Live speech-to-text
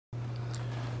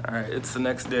Alright, it's the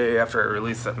next day after I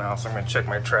release that mouse. I'm going to check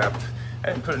my trap. I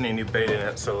didn't put any new bait in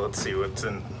it, so let's see what's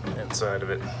inside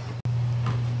of it.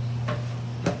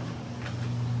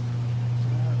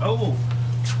 Oh!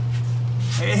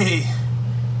 Hey!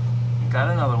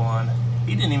 Got another one.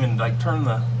 He didn't even like turn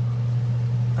the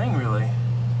thing really.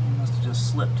 He must have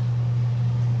just slipped.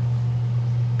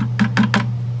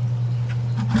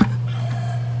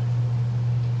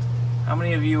 How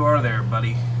many of you are there,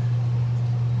 buddy?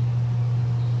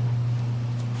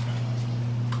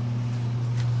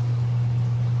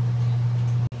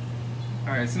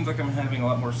 Alright, it seems like I'm having a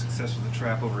lot more success with the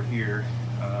trap over here.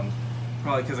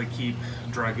 Probably because I keep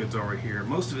dry goods over here.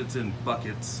 Most of it's in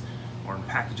buckets or in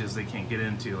packages they can't get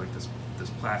into, like this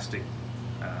plastic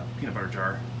peanut butter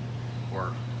jar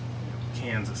or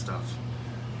cans of stuff.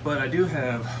 But I do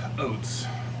have oats.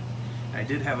 I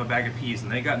did have a bag of peas,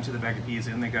 and they got into the bag of peas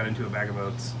and they got into a bag of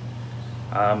oats.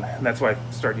 And that's why I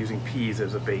started using peas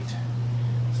as a bait.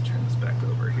 Let's turn this back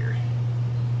over here.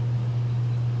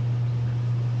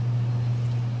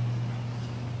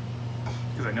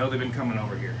 Because I know they've been coming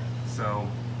over here. So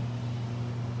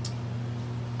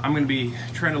I'm going to be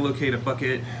trying to locate a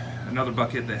bucket, another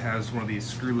bucket that has one of these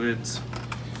screw lids.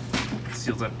 It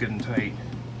seals up good and tight,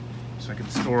 so I can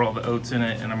store all the oats in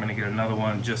it, and I'm going to get another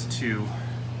one just to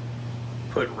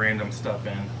put random stuff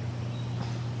in.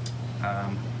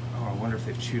 Oh, I wonder if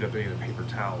they've chewed up any of the paper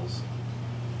towels.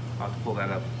 I'll have to pull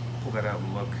that out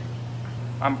and look.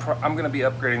 I'm going to be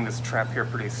upgrading this trap here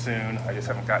pretty soon. I just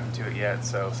haven't gotten to it yet,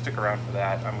 so stick around for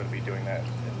that. I'm going to be doing that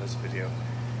in this video.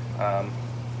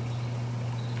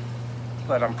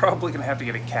 But I'm probably going to have to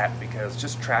get a cat, because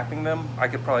just trapping them, I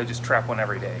could probably just trap one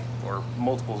every day, or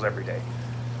multiples every day.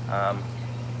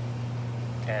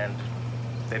 And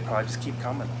they'd probably just keep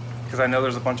coming. Because I know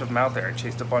there's a bunch of them out there. I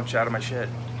chased a bunch out of my shed.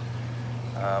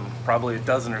 Probably a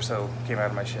dozen or so came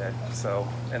out of my shed. So,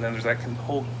 and then there's that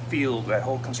whole field, that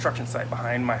whole construction site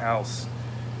behind my house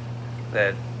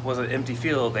that was an empty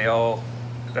field.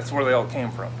 That's where they all came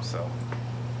from. So,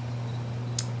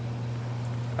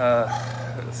 I'm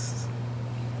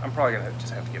probably gonna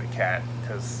just have to get a cat,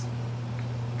 because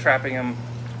trapping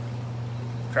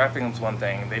them's one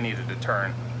thing. They need a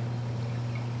deterrent.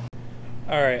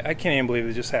 All right, I can't even believe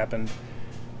it just happened.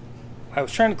 I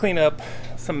was trying to clean up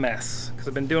some mess, because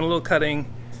I've been doing a little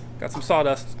cutting, got some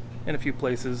sawdust in a few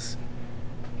places,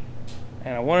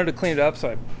 and I wanted to clean it up,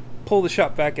 so I pull the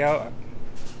shop vac out,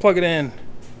 plug it in,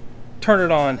 turn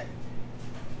it on.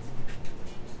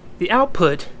 The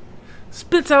output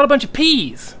spits out a bunch of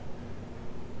peas.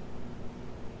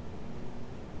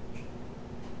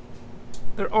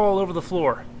 They're all over the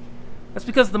floor. That's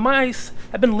because the mice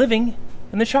have been living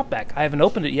in the shop vac. I haven't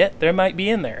opened it yet. There might be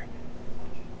in there.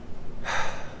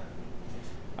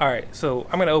 Alright, so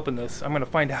I'm going to open this. I'm going to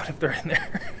find out if they're in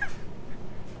there.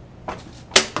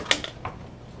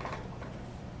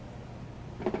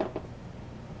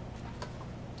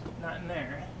 Not in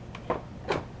there.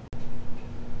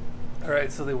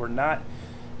 Alright, so they were not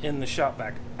in the shop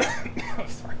vac.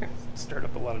 Sorry, stirred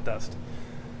up a lot of dust.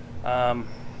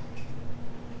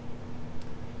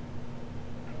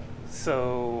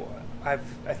 So I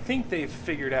think they've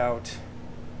figured out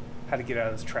how to get out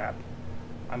of this trap.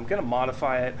 I'm gonna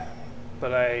modify it,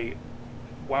 but I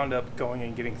wound up going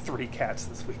and getting 3 cats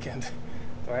this weekend.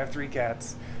 So I have 3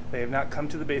 cats. They have not come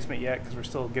to the basement yet, because we're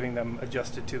still getting them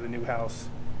adjusted to the new house,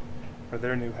 or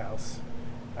their new house.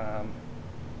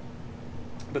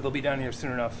 But they'll be down here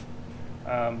soon enough.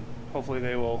 Hopefully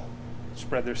they will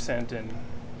spread their scent and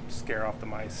scare off the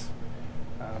mice,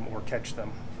 or catch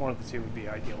them. One of the two would be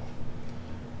ideal.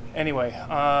 Anyway,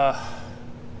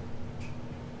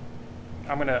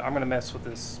 I'm gonna mess with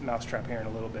this mouse trap here in a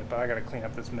little bit, but I gotta clean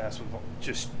up this mess with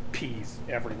just peas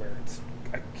everywhere.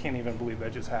 I can't even believe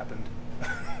that just happened.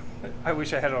 I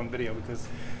wish I had it on video, because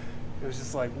it was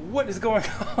just like, what is going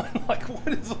on? Like,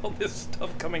 what is all this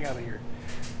stuff coming out of here?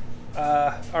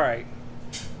 Alright,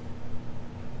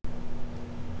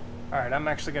 I'm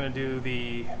actually gonna do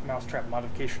the mouse trap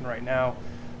modification right now.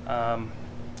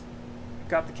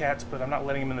 Got the cats, but I'm not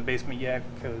letting them in the basement yet,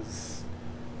 because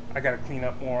I gotta clean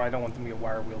up more. I don't want them to get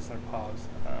wire wheels in their paws.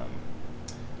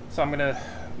 So I'm gonna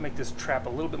make this trap a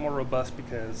little bit more robust,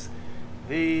 because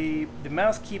the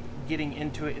mouse keep getting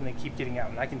into it and they keep getting out,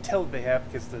 and I can tell that they have,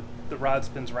 because the rod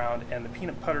spins around and the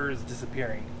peanut butter is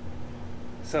disappearing.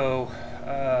 So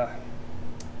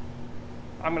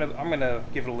I'm gonna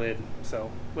give it a lid.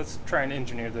 So let's try and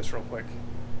engineer this real quick.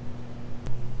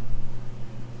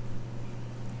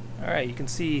 Alright, you can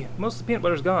see most of the peanut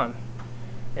butter's gone,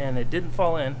 and it didn't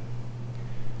fall in,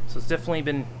 so it's definitely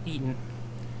been eaten.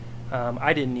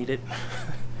 I didn't eat it.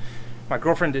 My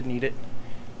girlfriend didn't eat it,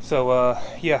 So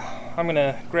yeah, I'm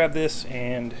gonna grab this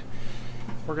and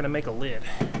we're gonna make a lid.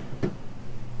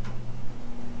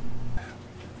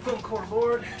 Foam core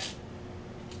board.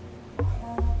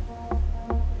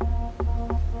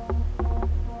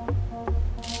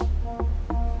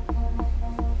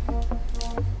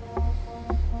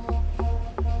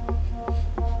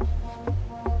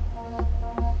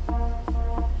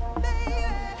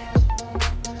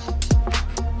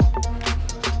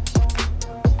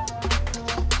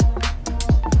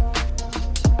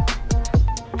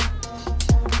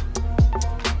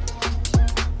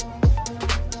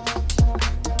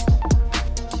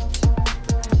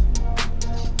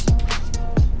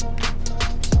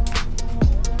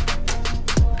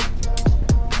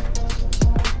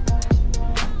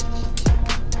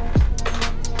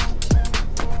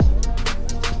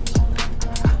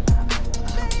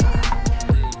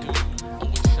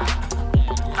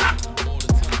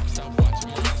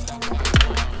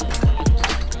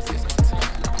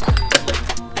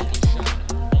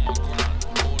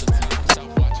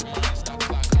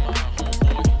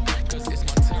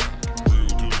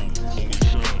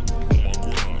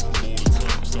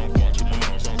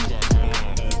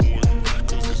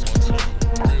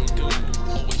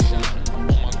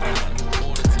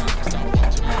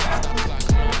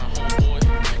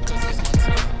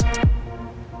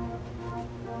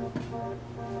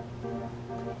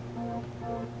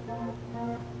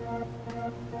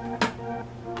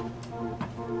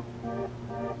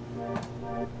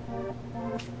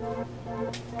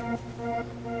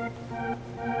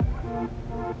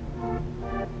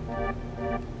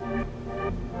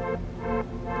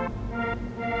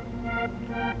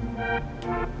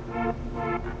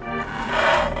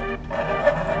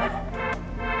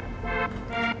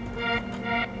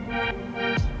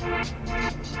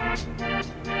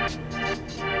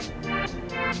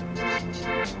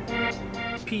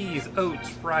 Peas,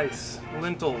 oats, rice,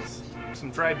 lentils,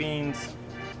 some dry beans,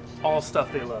 all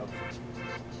stuff they love.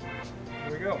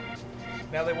 Here we go.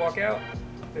 Now they walk out,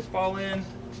 they fall in,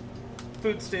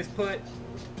 food stays put,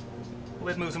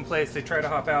 lid moves in place, they try to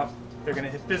hop out, they're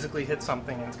going to physically hit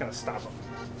something and it's going to stop them.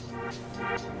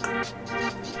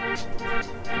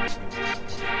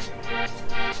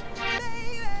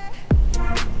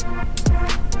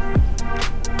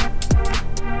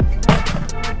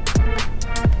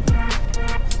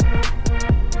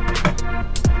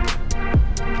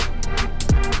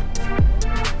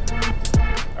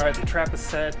 Alright, the trap is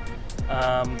set.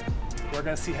 We're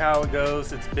going to see how it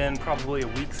goes. It's been probably a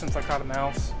week since I caught a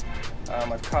mouse.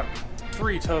 I've caught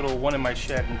 3 total, 1 in my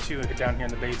shed and 2 down here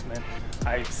in the basement.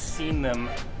 I've seen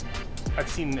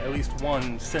at least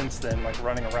 1 since then, like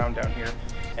running around down here.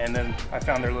 And then I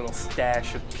found their little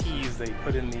stash of peas they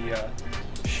put in the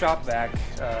shop vac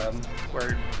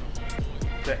where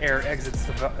the air exits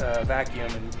the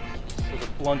vacuum, and there's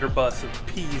a blunderbuss of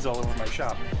peas all over my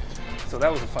shop. So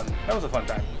that was a fun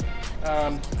time.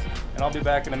 And I'll be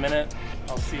back in a minute.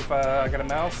 I'll see if I got a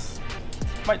mouse.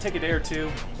 Might take a day or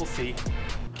 2. We'll see.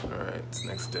 Alright, it's the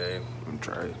next day. I'm gonna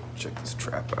try to check this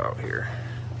trap out here.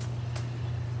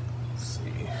 Let's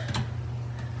see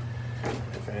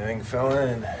if anything fell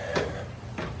in.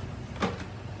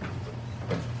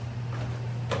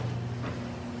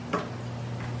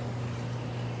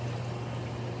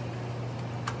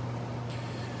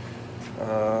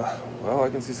 Well, I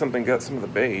can see something got some of the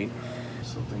bait.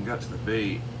 Something got to the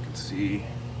bait. You can see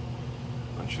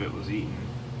a bunch of it was eaten.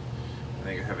 I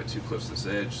think I have it too close to this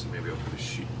edge, so maybe I'll put a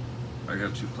shield. I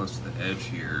got it too close to the edge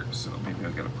here, so maybe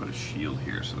I've got to put a shield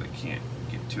here so they can't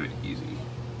get to it easy.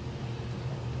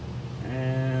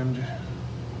 And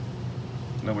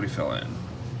nobody fell in.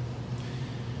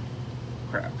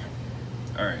 Crap.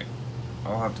 Alright,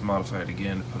 I'll have to modify it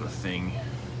again to put a thing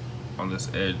on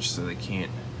this edge so they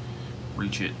can't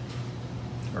reach it.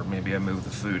 Or maybe I move the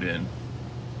food in.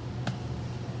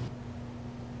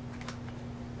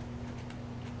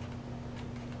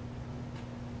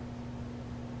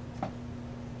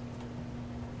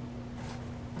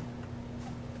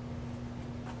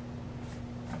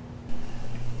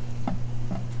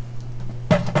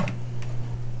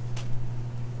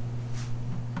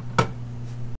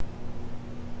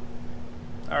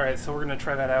 Alright, so we're going to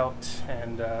try that out,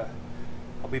 and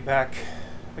I'll be back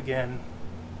again.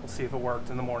 We'll see if it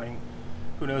worked in the morning.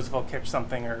 Who knows if I'll catch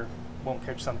something or won't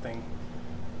catch something.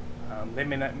 They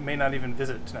may not even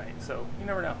visit tonight, so you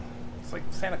never know. It's like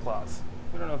Santa Claus.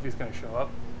 We don't know if he's going to show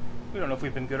up. We don't know if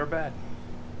we've been good or bad.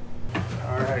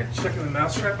 Alright, checking the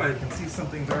mouse trap. I can see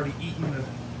something's already eaten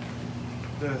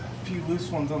the few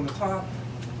loose ones on the top.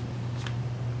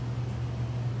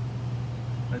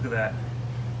 Look at that.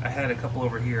 I had a couple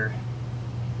over here.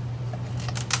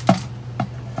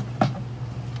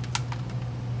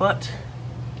 but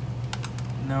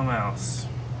no mouse.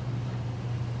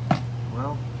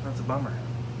 Well, that's a bummer.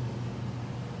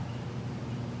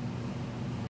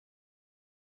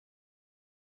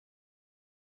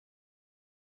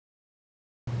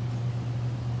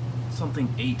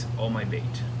 Something ate all my bait.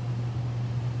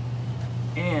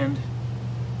 And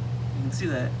you can see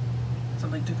that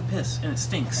something took a piss and it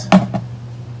stinks. God.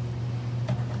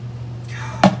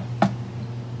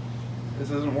 This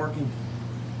isn't working.